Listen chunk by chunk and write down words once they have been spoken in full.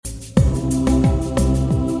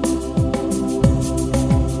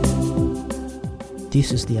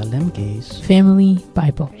This is the Alemge's Family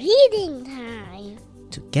Bible. Reading time.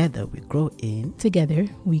 Together we grow in Together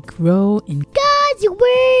we grow in God's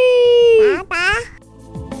Word. Papa.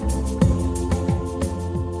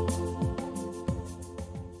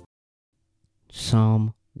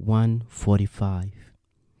 Psalm 145.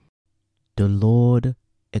 The Lord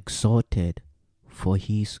exalted for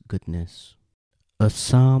his goodness. A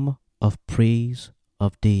psalm of praise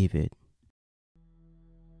of David.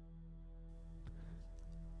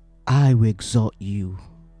 I will exalt you,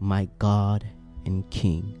 my God and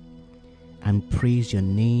King, and praise your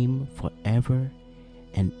name forever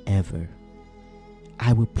and ever.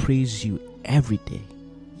 I will praise you every day.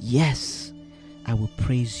 Yes, I will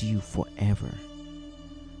praise you forever.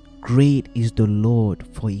 Great is the Lord,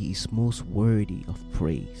 for he is most worthy of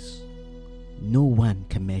praise. No one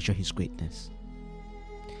can measure his greatness.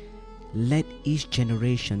 Let each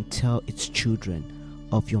generation tell its children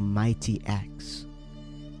of your mighty acts.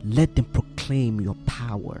 Let them proclaim your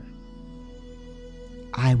power.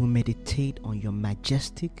 I will meditate on your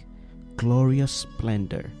majestic, glorious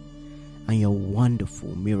splendor and your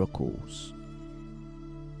wonderful miracles.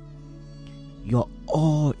 Your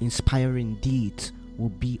awe-inspiring deeds will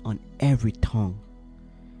be on every tongue.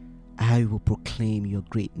 I will proclaim your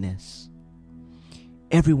greatness.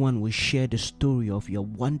 Everyone will share the story of your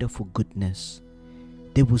wonderful goodness.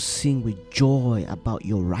 They will sing with joy about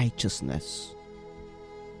your righteousness.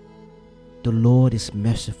 The Lord is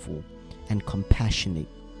merciful and compassionate,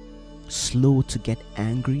 slow to get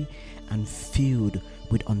angry and filled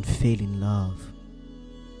with unfailing love.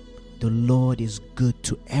 The Lord is good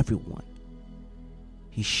to everyone.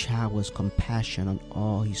 He showers compassion on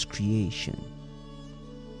all his creation.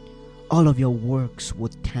 All of your works will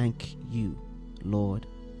thank you, Lord,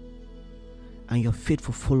 and your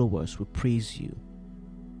faithful followers will praise you.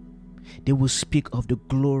 They will speak of the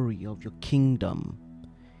glory of your kingdom.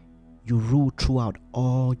 You rule throughout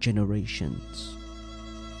all generations.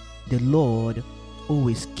 The Lord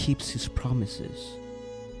always keeps his promises.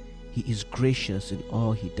 He is gracious in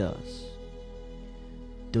all he does.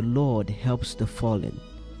 The Lord helps the fallen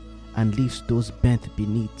and lifts those bent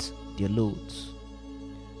beneath their loads.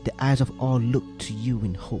 The eyes of all look to you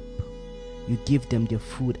in hope. You give them their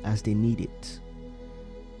food as they need it.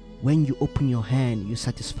 When you open your hand, you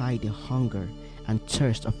satisfy their hunger and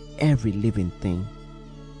thirst of every living thing.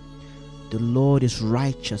 The Lord is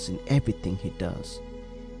righteous in everything he does.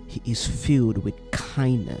 He is filled with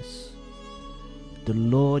kindness. The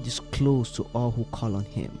Lord is close to all who call on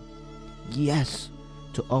him. Yes,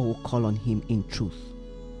 to all who call on him in truth.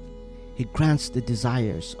 He grants the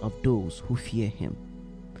desires of those who fear him.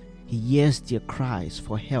 He hears their cries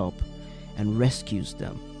for help and rescues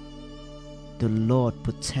them. The Lord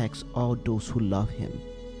protects all those who love him,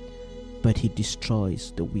 but he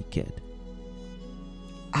destroys the wicked.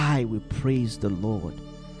 I will praise the Lord,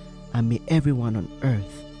 and may everyone on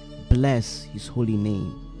earth bless his holy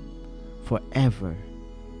name forever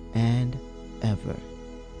and ever.